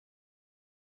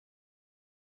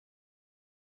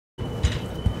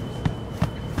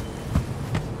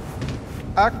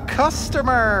A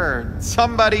customer!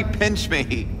 Somebody pinch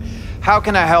me. How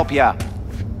can I help ya?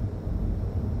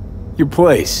 Your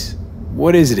place.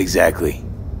 What is it exactly?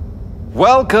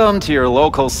 Welcome to your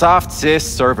local SoftSys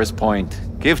service point.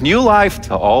 Give new life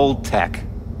to old tech.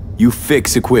 You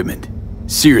fix equipment.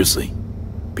 Seriously.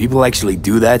 People actually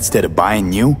do that instead of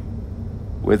buying new?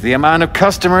 With the amount of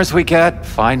customers we get,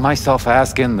 find myself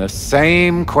asking the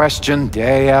same question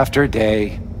day after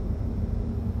day.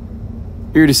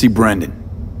 Here to see Brendan.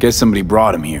 Guess somebody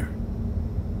brought him here.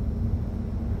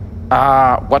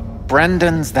 What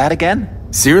Brendan's that again?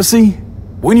 Seriously?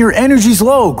 When your energy's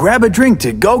low, grab a drink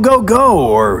to go, go, go,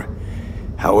 or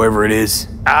however it is.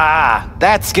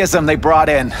 That S.C.S.M they brought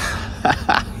in.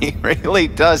 He really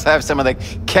does have some of the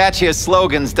catchiest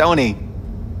slogans, don't he?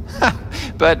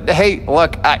 But hey,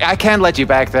 look, I can't let you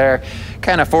back there.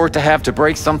 Can't afford to have to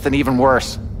break something even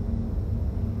worse.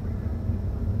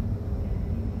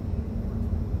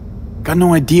 Got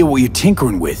no idea what you're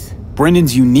tinkering with.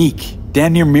 Brendan's unique.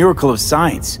 Damn near miracle of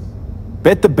science.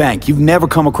 Bet the bank you've never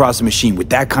come across a machine with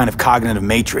that kind of cognitive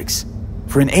matrix.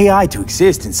 For an AI to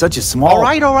exist in such a small...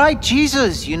 All right,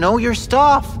 Jesus, you know your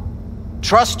stuff.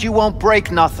 Trust you won't break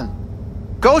nothing.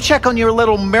 Go check on your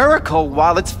little miracle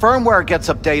while its firmware gets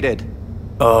updated.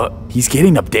 He's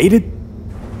getting updated?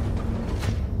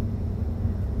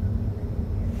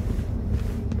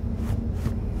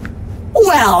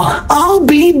 Well, I'll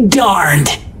be darned.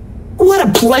 What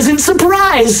a pleasant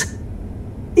surprise.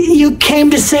 You came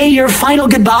to say your final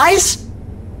goodbyes?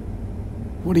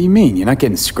 What do you mean? You're not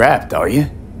getting scrapped, are you?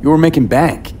 You were making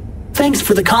bank. Thanks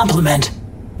for the compliment,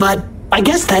 but I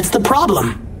guess that's the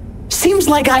problem. Seems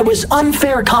like I was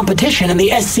unfair competition in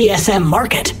the S.C.S.M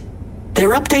market.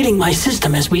 They're updating my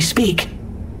system as we speak,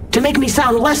 to make me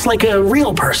sound less like a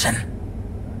real person.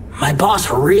 My boss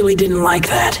really didn't like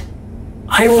that.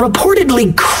 I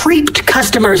reportedly creeped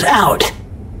customers out.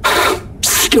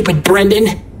 Stupid Brendan.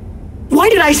 Why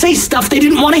did I say stuff they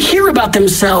didn't want to hear about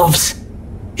themselves?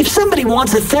 If somebody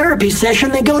wants a therapy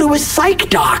session, they go to a psych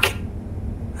doc.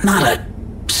 Not a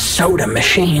soda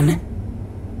machine.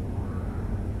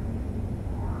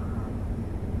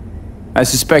 I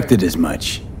suspected as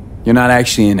much. You're not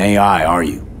actually an AI, are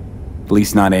you? At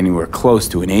least not anywhere close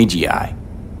to an AGI.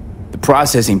 The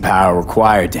processing power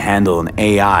required to handle an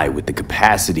AI with the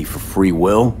capacity for free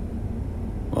will?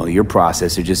 Well, your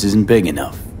processor just isn't big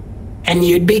enough. And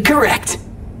you'd be correct.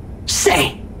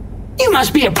 Say, you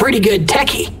must be a pretty good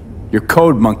techie. Your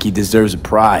code monkey deserves a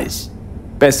prize.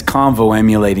 Best convo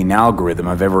emulating algorithm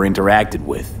I've ever interacted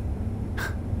with.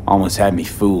 Almost had me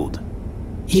fooled.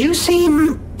 You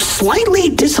seem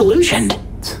slightly disillusioned.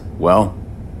 Well,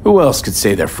 who else could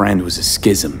say their friend was a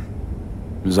schism?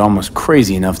 It was almost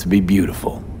crazy enough to be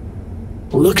beautiful.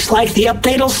 Looks like the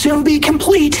update'll soon be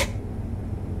complete.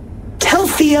 Tell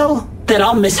Theo that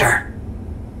I'll miss her.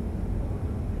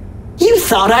 You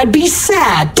thought I'd be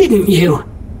sad, didn't you?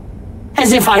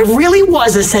 As if I really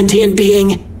was a sentient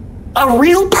being. A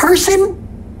real person?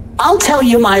 I'll tell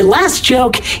you my last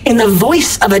joke in the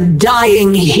voice of a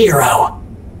dying hero.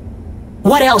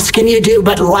 What else can you do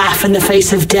but laugh in the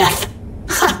face of death?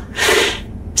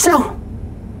 So,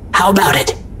 how about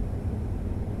it?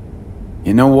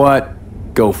 You know what?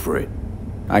 Go for it.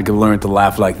 I could learn to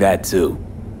laugh like that too.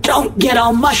 Don't get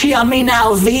all mushy on me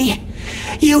now, V.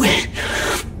 You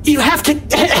have to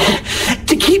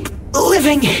keep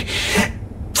living.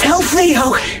 Tell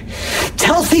Theo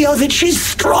that she's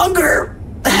stronger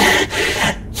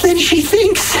than she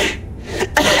thinks.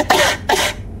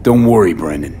 Don't worry,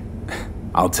 Brendan.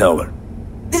 I'll tell her.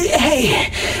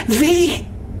 Hey, V,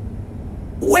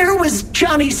 where was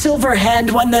Johnny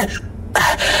Silverhand when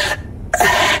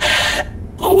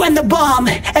the bomb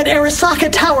at Arasaka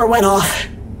Tower went off?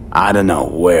 I don't know,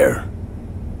 where?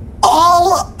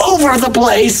 All over the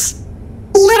place.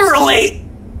 Literally.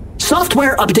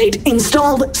 Software update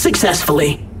installed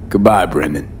successfully. Goodbye,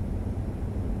 Brendan.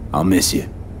 I'll miss you.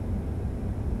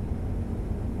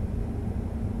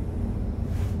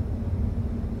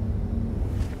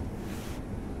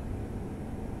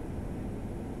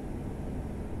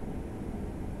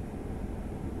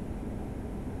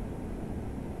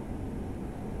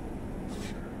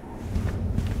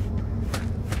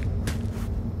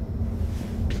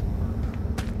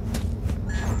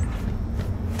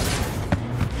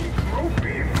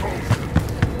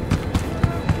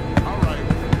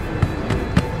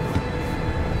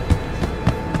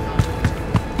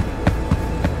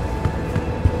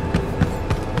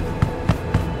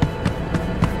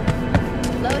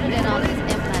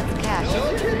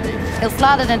 He'll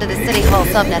slot it into the City Hall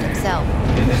subnet himself.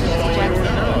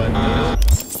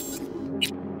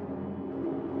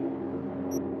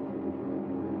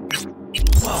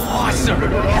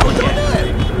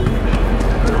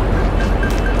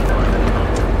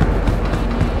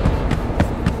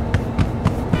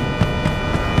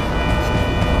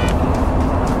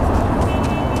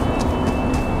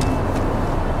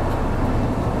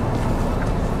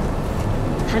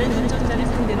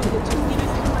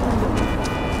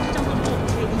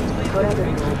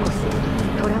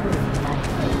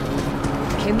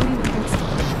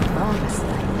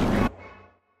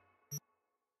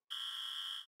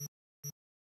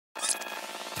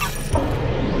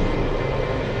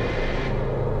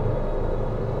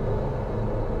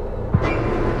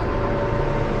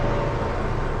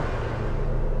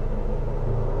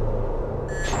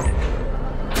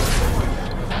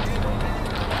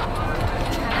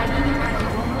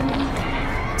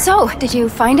 So, did you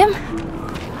find him?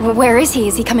 Where is he?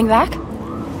 Is he coming back?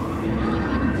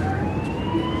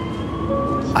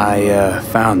 I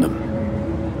found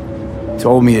him.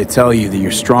 Told me to tell you that you're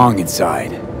strong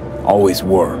inside. Always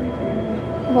were.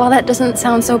 Well, that doesn't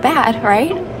sound so bad,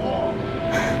 right?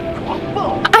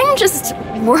 I'm just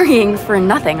worrying for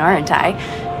nothing, aren't I?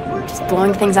 Just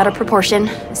blowing things out of proportion,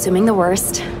 assuming the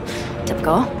worst.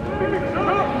 Typical.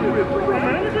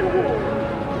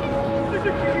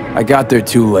 I got there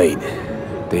too late.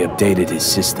 They updated his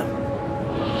system.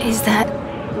 Is that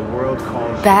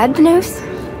bad news?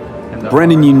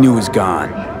 Brendan you knew is gone.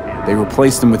 They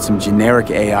replaced him with some generic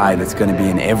AI that's gonna be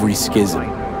in every schism.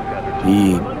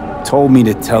 He told me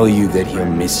to tell you that he'll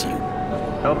miss you.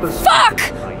 Fuck!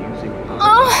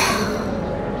 Oh.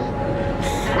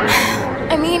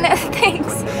 I mean,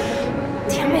 thanks.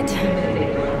 Damn it.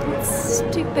 That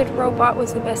stupid robot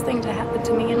was the best thing to happen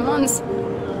to me in months.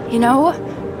 You know,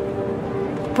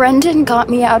 Brendan got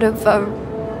me out of a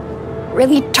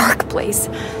really dark place.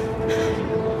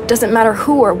 Doesn't matter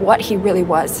who or what he really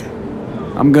was.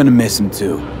 I'm gonna miss him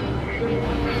too.